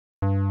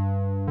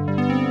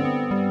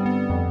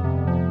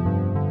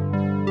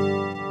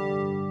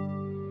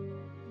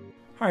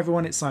Hi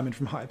everyone, it's Simon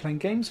from Higher Plane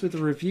Games with a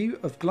review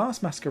of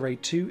Glass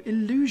Masquerade 2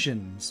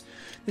 Illusions.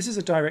 This is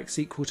a direct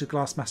sequel to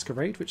Glass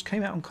Masquerade, which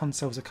came out on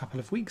consoles a couple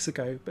of weeks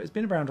ago, but it's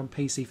been around on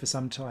PC for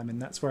some time,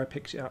 and that's where I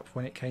picked it up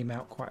when it came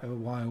out quite a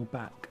while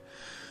back.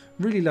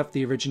 Really loved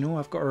the original.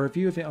 I've got a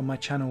review of it on my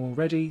channel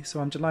already, so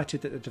I'm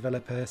delighted that the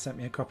developer sent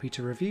me a copy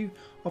to review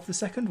of the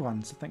second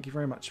one, so thank you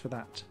very much for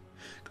that.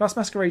 Glass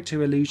Masquerade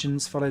 2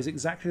 Illusions follows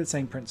exactly the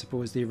same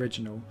principle as the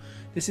original.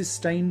 This is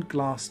stained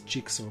glass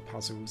jigsaw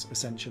puzzles,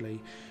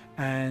 essentially,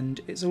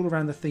 and it's all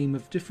around the theme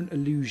of different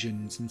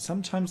illusions, and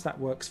sometimes that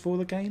works for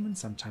the game and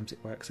sometimes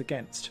it works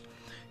against.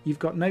 You've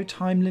got no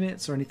time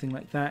limits or anything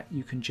like that.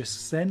 You can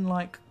just then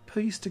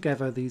piece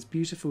together these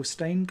beautiful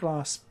stained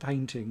glass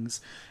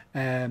paintings,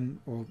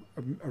 or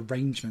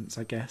arrangements,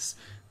 I guess.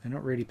 They're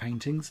not really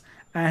paintings,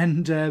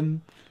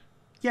 and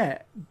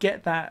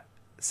get that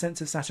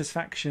sense of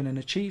satisfaction and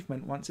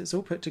achievement once it's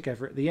all put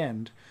together at the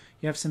end.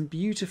 You have some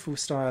beautiful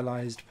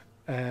stylized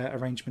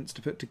arrangements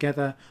to put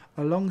together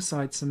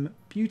alongside some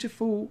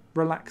beautiful,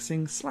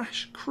 relaxing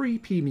 /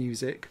 creepy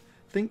music.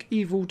 Think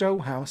Evil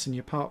Dollhouse and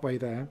you're partway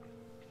there.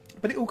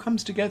 But it all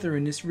comes together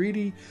in this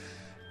really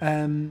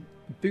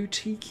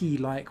boutique-y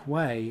like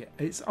way.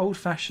 It's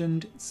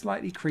old-fashioned,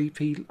 slightly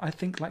creepy, I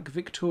think like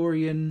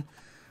Victorian-esque.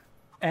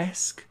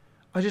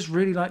 I just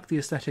really like the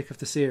aesthetic of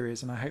the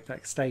series, and I hope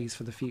that stays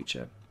for the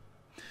future.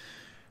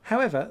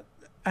 However,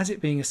 as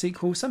it being a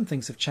sequel, some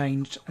things have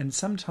changed, and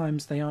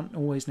sometimes they aren't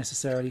always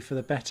necessarily for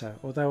the better,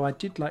 although I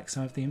did like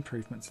some of the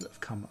improvements that have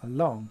come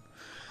along.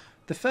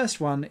 The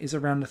first one is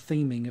around the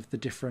theming of the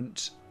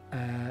different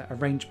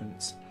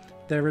arrangements.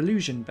 They're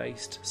illusion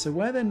based, so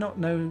where they're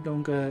no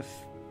longer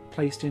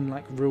placed in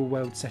real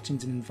world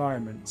settings and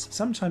environments,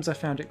 sometimes I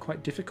found it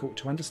quite difficult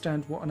to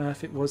understand what on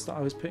earth it was that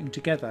I was putting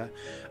together,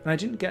 and I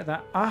didn't get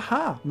that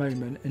aha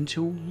moment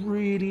until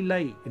really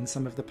late in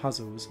some of the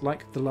puzzles,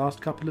 like the last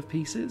couple of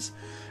pieces,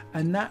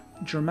 and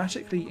that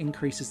dramatically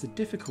increases the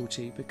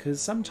difficulty because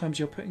sometimes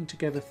you're putting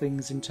together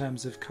things in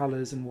terms of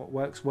colours and what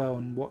works well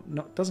and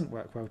what doesn't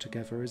work well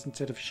together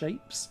instead of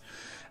shapes.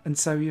 And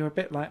so you're a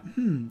bit like,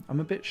 I'm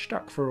a bit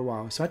stuck for a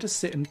while, so I just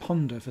sit and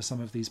ponder for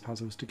some of these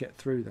puzzles to get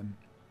through them.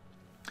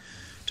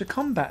 To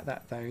combat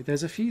that though,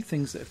 there's a few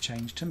things that have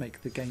changed to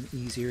make the game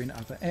easier in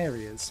other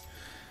areas.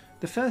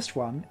 The first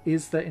one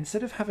is that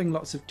instead of having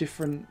lots of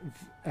different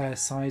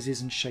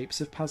sizes and shapes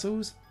of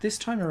puzzles, this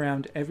time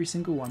around every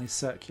single one is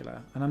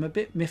circular, and I'm a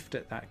bit miffed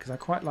at that because I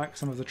quite like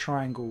some of the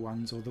triangle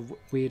ones or the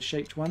weird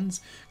shaped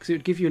ones because it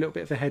would give you a little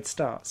bit of a head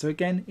start, so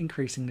again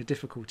increasing the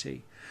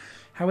difficulty.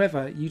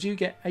 However, you do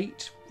get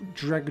 8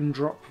 drag and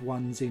drop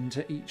ones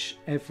into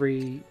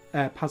every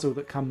puzzle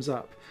that comes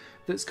up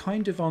that's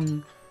kind of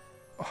on...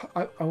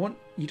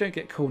 you don't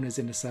get corners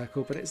in a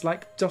circle, but it's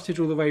like dotted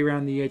all the way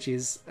around the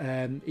edges,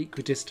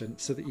 equidistant,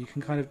 so that you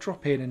can kind of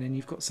drop in and then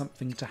you've got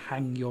something to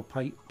hang your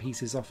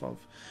pieces off of.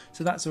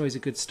 So that's always a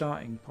good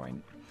starting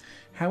point.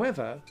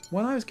 However,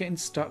 when I was getting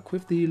stuck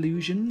with the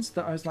illusions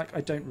that I was like,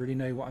 I don't really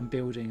know what I'm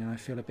building and I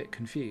feel a bit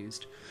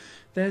confused,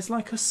 there's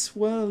like a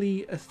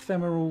swirly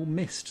ephemeral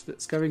mist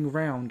that's going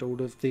around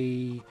all of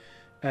the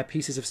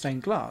pieces of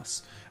stained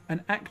glass,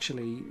 and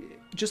actually,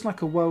 just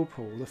like a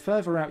whirlpool, the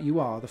further out you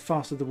are, the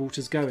faster the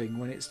water's going.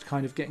 When it's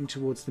kind of getting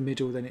towards the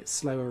middle, then it's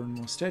slower and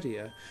more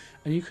steadier,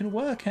 and you can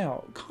work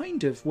out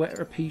kind of where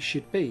a piece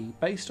should be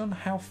based on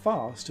how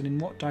fast and in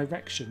what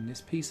direction this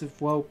piece of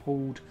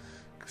whirlpooled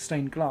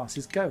stained glass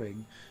is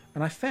going.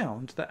 And I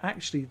found that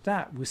actually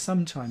that was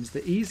sometimes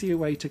the easier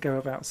way to go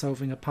about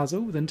solving a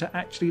puzzle than to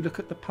actually look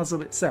at the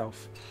puzzle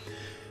itself.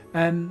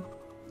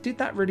 Did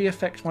that really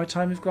affect my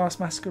time with Glass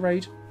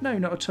Masquerade? No,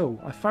 not at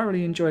all. I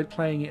thoroughly enjoyed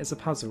playing it as a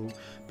puzzle,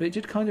 but it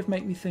did kind of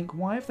make me think,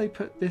 why have they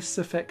put this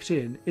effect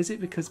in? Is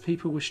it because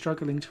people were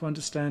struggling to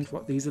understand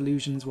what these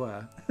illusions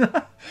were?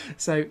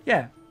 So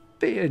yeah,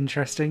 bit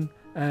interesting.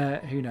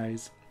 Who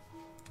knows?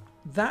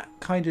 That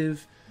kind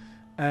of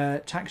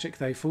tactic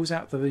though falls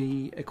out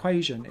the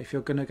equation if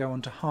you're going to go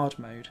on to hard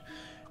mode.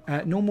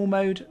 Normal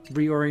mode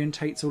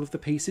reorientates all of the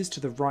pieces to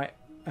the right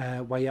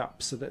way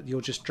up, so that you'll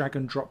just drag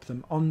and drop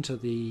them onto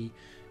the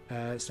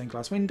stained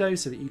glass window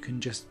so that you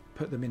can just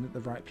put them in at the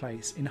right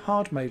place. In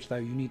hard mode though,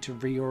 you need to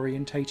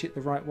reorientate it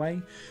the right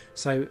way,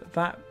 so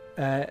that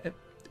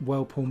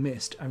whirlpool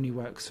mist only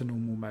works for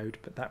normal mode,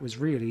 but that was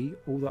really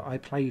all that I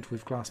played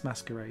with Glass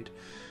Masquerade.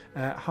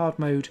 Hard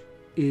mode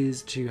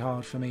is too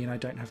hard for me and I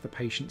don't have the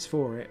patience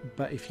for it,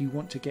 but if you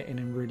want to get in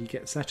and really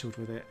get settled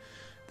with it,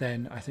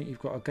 then I think you've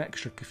got an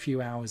extra few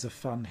hours of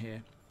fun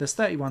here. There's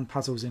 31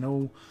 puzzles in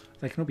all.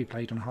 They can all be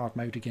played on hard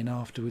mode again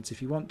afterwards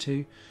if you want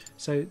to,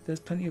 so there's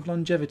plenty of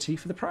longevity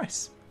for the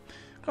price.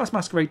 Glass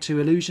Masquerade 2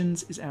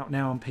 Illusions is out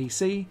now on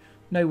PC.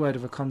 No word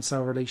of a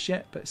console release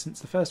yet, but since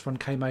the first one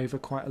came over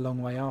quite a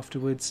long way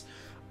afterwards,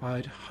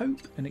 I'd hope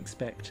and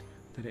expect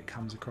that it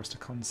comes across to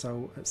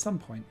console at some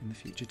point in the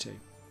future too.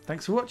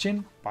 Thanks for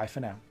watching. Bye for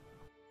now.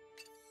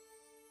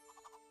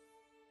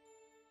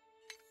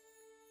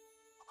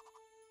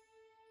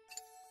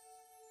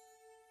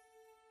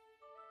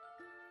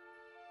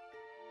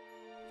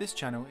 This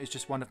channel is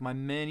just one of my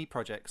many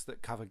projects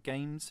that cover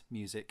games,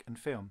 music and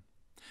film.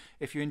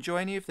 If you enjoy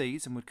any of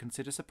these and would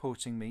consider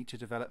supporting me to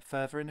develop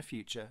further in the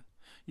future,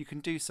 you can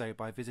do so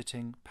by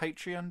visiting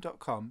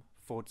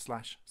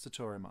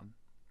patreon.com/Satorimon.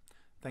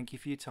 Thank you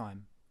for your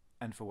time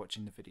and for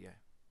watching the video.